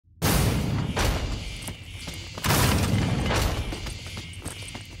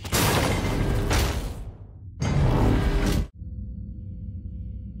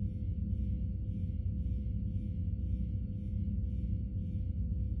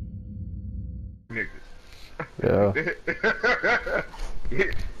niggas. Yeah.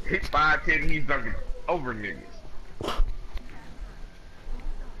 he 5'10", he's dunking over niggas.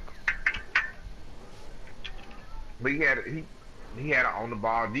 But he had an on the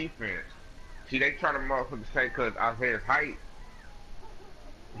ball defense. See, they try to motherfucker say because Isaiah's height,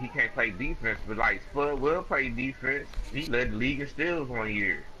 he can't play defense, but like Spud will play defense. He led the league in steals 1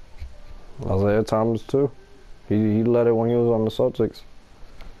 year. Isaiah Thomas too. He led it when he was on the Celtics.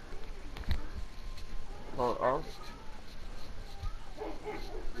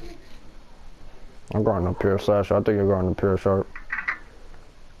 I'm going to pure slash. I think you're going to pure sharp.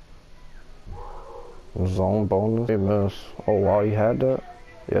 Zone bonus. He missed. Oh wow, he had that.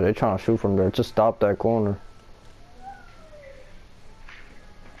 Yeah, they trying to shoot from there. Just stop that corner.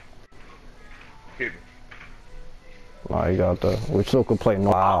 Hit me. Nah, he got that. We still could play.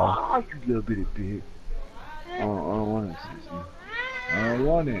 Wow. Ah, you little bitty bitch. I don't want it, Sissy. I don't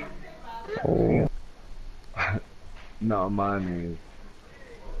want it. Oh. No, mine is.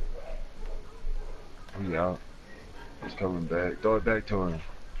 He's out. He's coming back. Throw it back to him.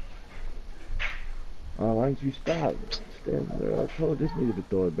 Oh, why didn't you stop? Stand there. I told this nigga to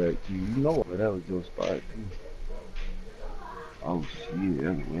throw it back to you. You know that was your spot, too. Oh, shit.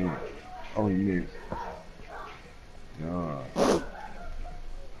 That's weird. Oh, he missed. God.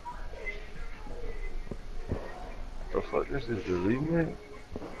 The fuck, this is the remake?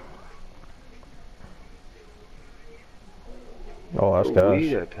 Oh, that's We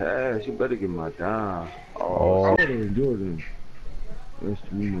cash. that pass. You better get my dime. Oh. Oh, Jordan. That's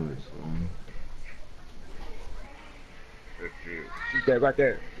too much, son. Shoot that right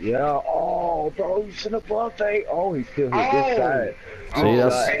there. Yeah. Oh, bro, you should have bought that. Oh, he still hit this side. See,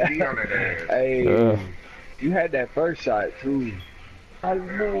 that's... Hey, you had that first shot, too. I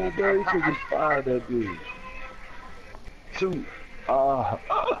know, bro. You should just fire that dude. Shoot. Oh,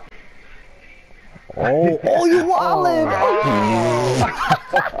 you wildin'!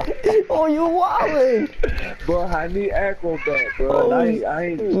 Oh, you wildin'! Bro, I need acrobat, bro. Oh, I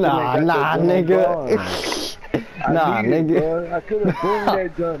ain't nah, nigga. Nah, nigga. Bro. I could have boomed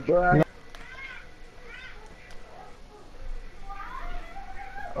that jump, bro.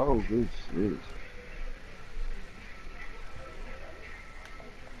 Oh, good shit.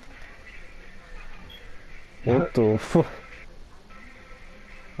 What the fuck?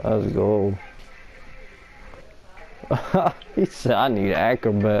 Let's go. He said, I need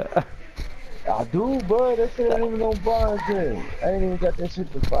acrobat. I do, bro. That shit ain't even on bonds yet. I ain't even got that shit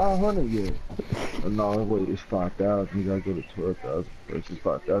for 500 yet. Oh, no, wait, it's 5,000. You gotta go to 12,000 first. It's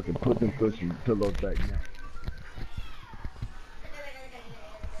 5,000. Put them cushion pillows back now.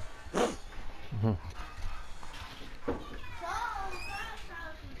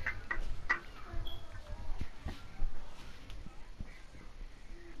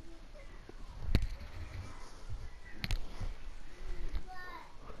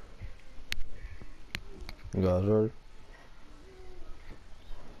 You guys ready?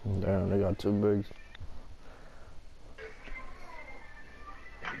 Damn, they got two bigs.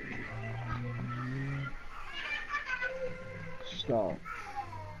 Stop.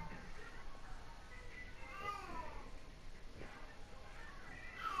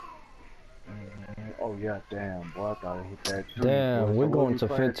 Oh yeah, damn, boy, I thought I hit that three. Damn, Boy. we're So going to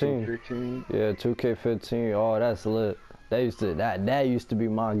what we playing, 15. 15? Yeah, 2K15. Oh, that's lit. That used to be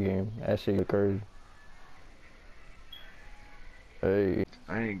my game. That shit crazy. Hey.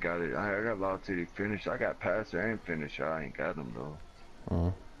 I ain't got it. I got lost to the finish. I got past it. I ain't finished. I ain't got them though.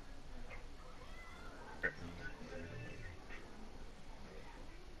 Oh,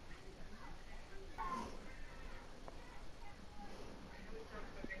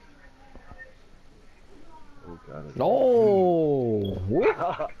 got it. Oh,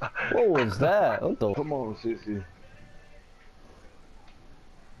 what was that? What the? Come on, sissy.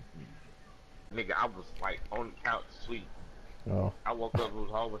 Nigga, I was like on the couch asleep. Oh. I woke up with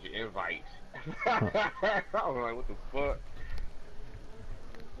a whole bunch of invites. I was like, what the fuck?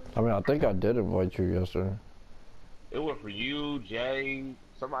 I mean, I think I did invite you yesterday. It was for you, Jay,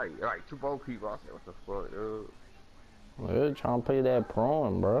 somebody, like two more people. I said, what the fuck, dude? They're trying to play that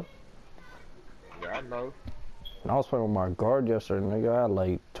prawn, bro. Yeah, I know. And I was playing with my guard yesterday, nigga. I had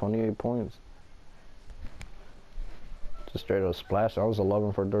like 28 points. Just straight up splash. I was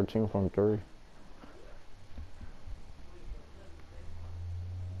 11 for 13 from 3.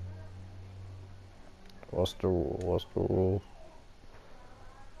 What's the rule?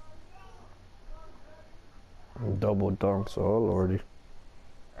 Double dunks, oh lordy.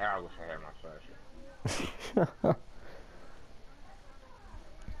 I wish I had my flasher. No.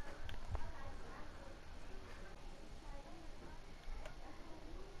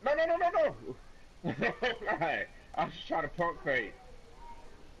 Right. I was just trying to pump fake.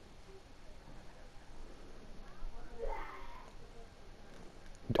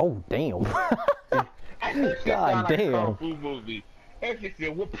 Oh damn. I heard shit sound God like a kung damn. fu movie. That shit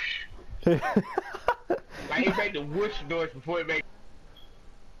said whoop. Like it made the whoosh noise before it made.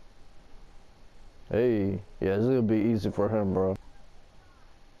 Hey, yeah, this will be easy for him, bro.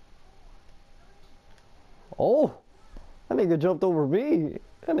 Oh, that nigga jumped over me.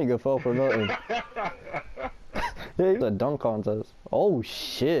 That nigga fell for nothing. Yeah, it's a dunk contest. Oh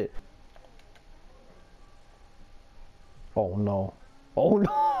shit. Oh no. Oh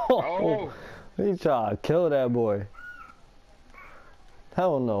no. Oh. He tried to kill that boy.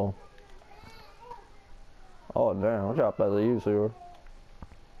 Hell no. Oh damn, I'm trying to better you, sir.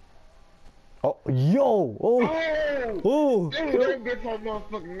 Oh, yo! Oh! Oh! Oh! Dude, that bitch on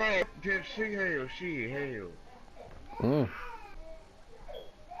motherfucking name. Damn, she hell.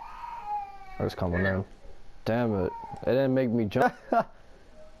 It's coming Damn. in. Damn it. It didn't make me jump.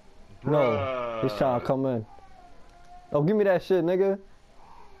 No, he's trying to Bruh. come in. Oh, give me that shit, nigga.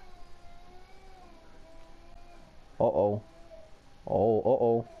 Uh-oh. Oh,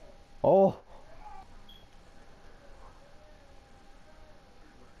 uh-oh. Oh!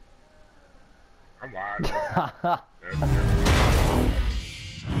 I'm wide open.